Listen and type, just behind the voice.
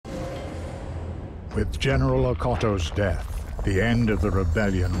With General Okoto's death, the end of the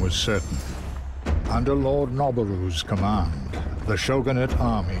rebellion was certain. Under Lord Noburu's command, the Shogunate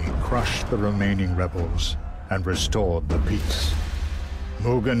army crushed the remaining rebels and restored the peace.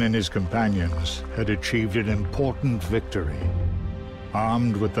 Mugen and his companions had achieved an important victory.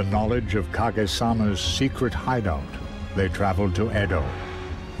 Armed with the knowledge of Kage-sama's secret hideout, they traveled to Edo,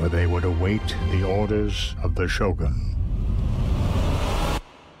 where they would await the orders of the Shogun.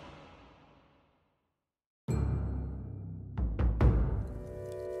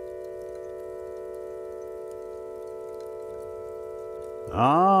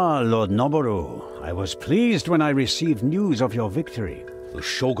 Ah, Lord Noboru. I was pleased when I received news of your victory. The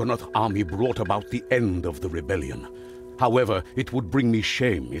Shogunate army brought about the end of the rebellion. However, it would bring me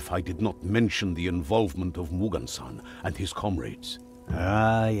shame if I did not mention the involvement of Mugen-san and his comrades.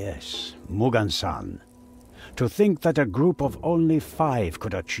 Ah, yes, Mugen-san. To think that a group of only 5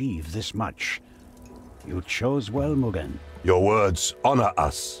 could achieve this much. You chose well, Mugen. Your words honor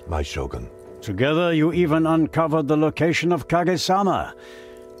us, my Shogun. Together, you even uncovered the location of Kage-sama.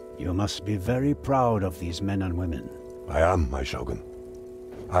 You must be very proud of these men and women. I am, my Shogun.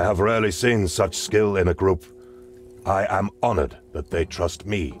 I have rarely seen such skill in a group. I am honored that they trust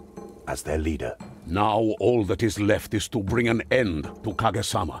me as their leader. Now all that is left is to bring an end to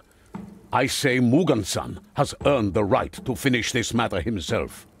Kage-sama. I say Mugen-san has earned the right to finish this matter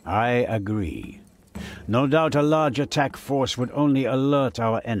himself. I agree. No doubt a large attack force would only alert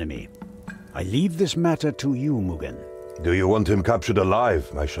our enemy. I leave this matter to you, Mugen. Do you want him captured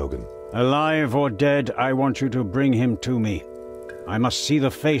alive, my Shogun? Alive or dead, I want you to bring him to me. I must see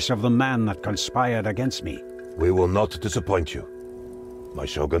the face of the man that conspired against me. We will not disappoint you, my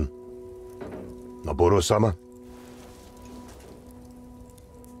Shogun. Noboru-sama?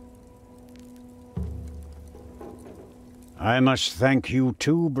 I must thank you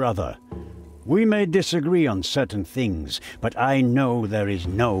too, brother. We may disagree on certain things, but I know there is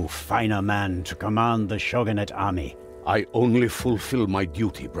no finer man to command the Shogunate army. I only fulfill my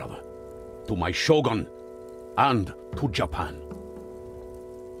duty, brother. To my Shogun and to Japan.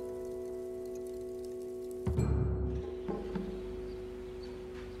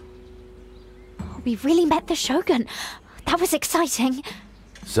 We really met the Shogun. That was exciting.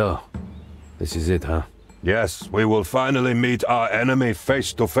 So, this is it, huh? Yes, we will finally meet our enemy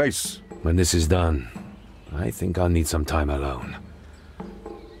face to face. When this is done, I think I'll need some time alone.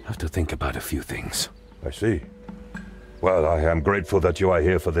 Have to think about a few things. I see. Well, I am grateful that you are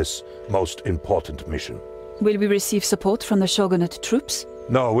here for this most important mission. Will we receive support from the Shogunate troops?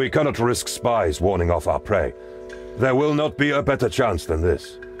 No, we cannot risk spies warning off our prey. There will not be a better chance than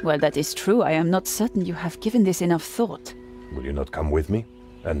this. Well, that is true. I am not certain you have given this enough thought. Will you not come with me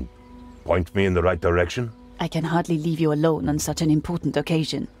and point me in the right direction? I can hardly leave you alone on such an important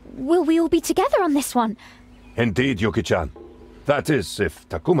occasion. Will we all be together on this one? Indeed, Yuki-chan. That is, if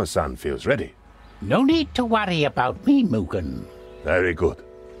Takuma-san feels ready. No need to worry about me, Mugen. Very good.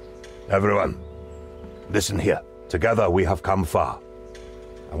 Everyone, listen here. Together we have come far.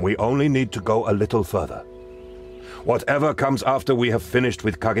 And we only need to go a little further. Whatever comes after we have finished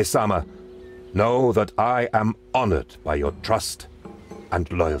with Kage-sama, know that I am honored by your trust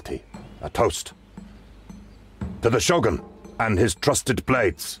and loyalty. A toast. To the Shogun and his trusted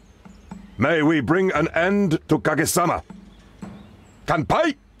blades. May we bring an end to Kage-sama.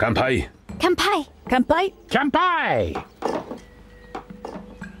 Kanpai! Kanpai! Kanpai! Kanpai! Kanpai!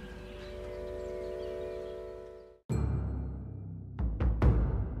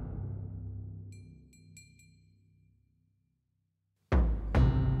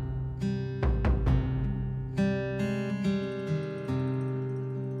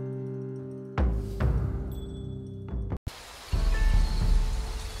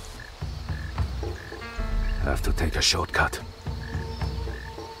 Have to take a shortcut.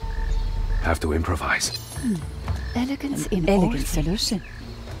 Have to improvise. Elegance in elegant solution.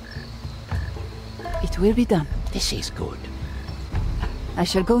 It will be done. This is good. I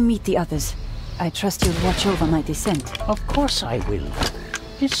shall go meet the others. I trust you'll watch over my descent. Of course I will.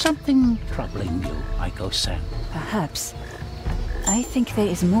 Is something troubling you, Aiko-san? Perhaps. I think there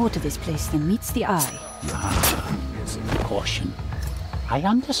is more to this place than meets the eye. Caution. I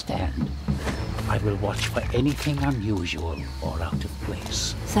understand. I will watch for anything unusual or out of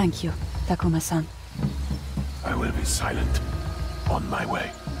place. Thank you, Takuma-san. I will be silent. On my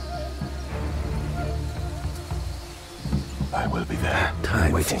way. I will be there.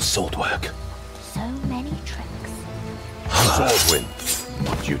 Time waiting for sword work. So many tricks. Sword win.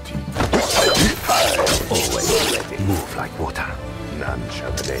 Duty. Always ready. Move like water. None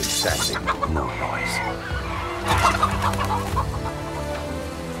shall remain standing. No noise.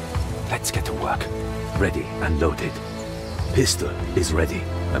 Let's get to work. Ready and loaded. Pistol is ready.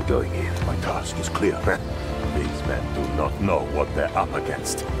 I'm going in. My task is clear. These men do not know what they're up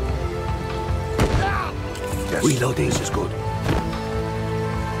against. Yes, Reloading. This is good.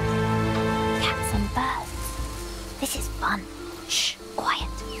 Cats and birds. This is fun. Shh, quiet.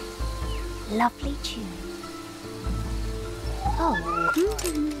 Lovely tune. Oh.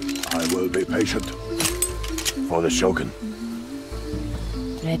 I will be patient. For the Shogun.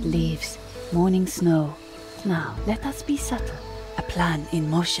 Red leaves, morning snow. Now, let us be subtle. A plan in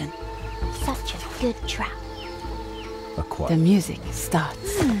motion. Such a good trap. The music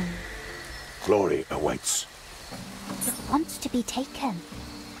starts. Glory awaits. It wants to be taken.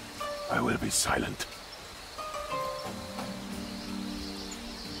 I will be silent.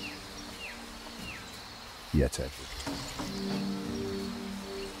 Yet,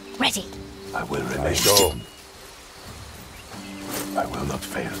 Ready. I will remain so. I will not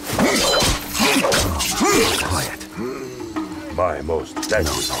fail. Quiet. My most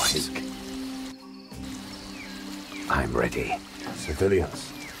deadly noise. I'm ready.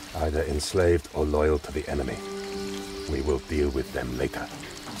 Civilians, either enslaved or loyal to the enemy. We will deal with them later.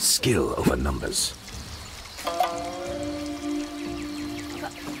 Skill over numbers.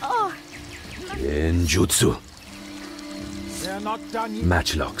 Genjutsu. They're not done yet.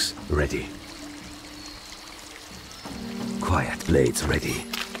 Matchlocks ready. Quiet blades ready.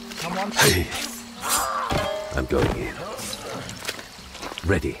 Come on. Hey. I'm going in.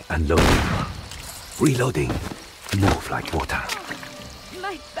 Ready and loading. Reloading. Move like water.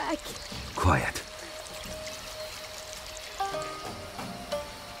 My back. Quiet.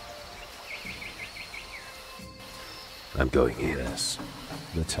 I'm going in. yes,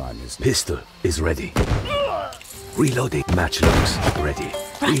 the time is... Pistol is ready. Reloading. Matchlocks ready.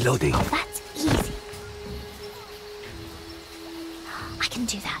 Reloading. Oh, that's easy. I can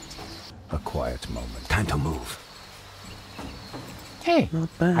do that. A quiet moment. Time to move. Hey, Not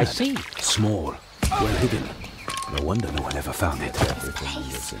bad. I see. Small. Well hidden. No wonder no one ever found it. Everything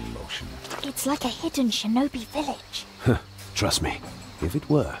is in motion. It's like a hidden shinobi village. Trust me, if it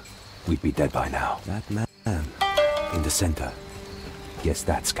were, we'd be dead by now. That man in the center. Guess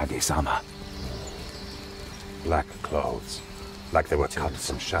that's Kage-sama. Black clothes. Like they were cut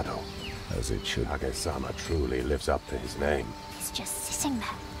from shadow. As it should. Kage-sama truly lives up to his name. He's just sitting there,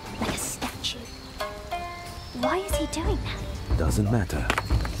 like a statue. Why is he doing that? Doesn't matter.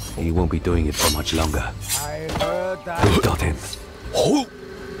 He won't be doing it for much longer. I heard that. We got him. Oh!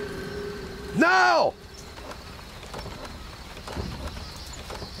 Now!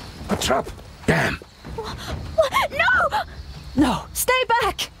 A trap! Damn! What? No! No, stay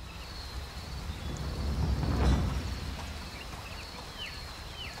back!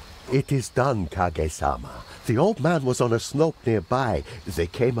 It is done, Kage-sama. The old man was on a slope nearby. They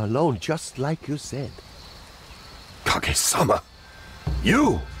came alone just like you said. Kage-sama!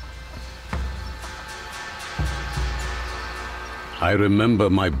 You! I remember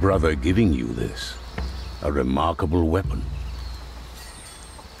my brother giving you this. A remarkable weapon.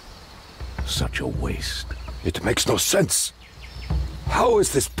 Such a waste. It makes no sense. How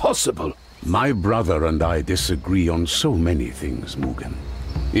is this possible? My brother and I disagree on so many things, Mugen.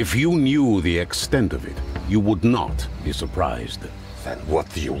 If you knew the extent of it, you would not be surprised. Then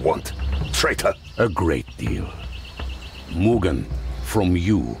what do you want, traitor? A great deal. Mugen, from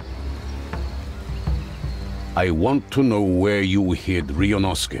you. I want to know where you hid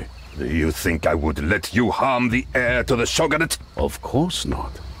Ryunosuke. Do you think I would let you harm the heir to the shogunate? Of course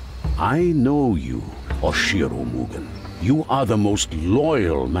not. I know you, Oshiro Mugen. You are the most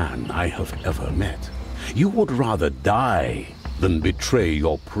loyal man I have ever met. You would rather die than betray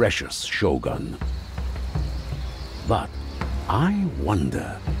your precious Shogun. But I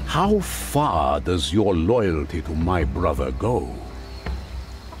wonder, how far does your loyalty to my brother go?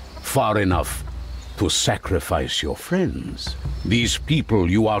 Far enough to sacrifice your friends, these people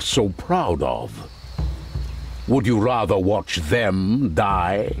you are so proud of. Would you rather watch them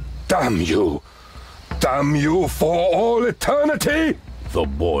die? Damn you! Damn you for all eternity! The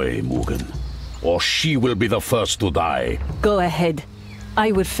boy, Mugen, or she will be the first to die. Go ahead.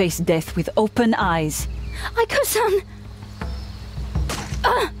 I would face death with open eyes. Aiko-san!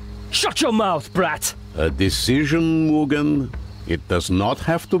 Shut your mouth, brat! A decision, Mugen. It does not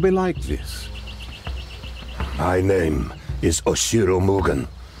have to be like this. My name is Oshiro Mugen.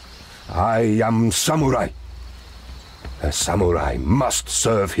 I am samurai. A samurai must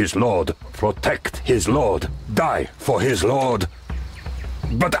serve his lord, protect his lord, die for his lord.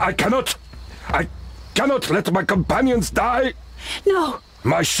 But I cannot let my companions die. No!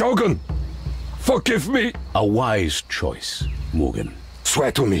 My shogun, forgive me. A wise choice, Mugen.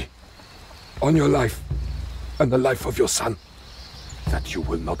 Swear to me On your life, and the life of your son, that you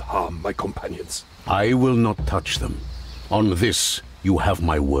will not harm my companions. I will not touch them. On this, you have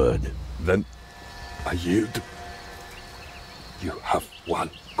my word. Then, I yield. You have won.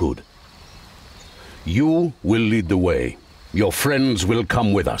 Good. You will lead the way. Your friends will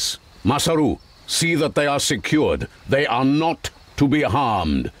come with us. Masaru, see that they are secured. They are not to be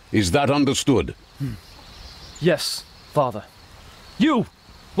harmed. Is that understood? Yes, Father. You!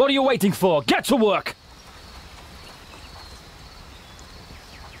 What are you waiting for? Get to work!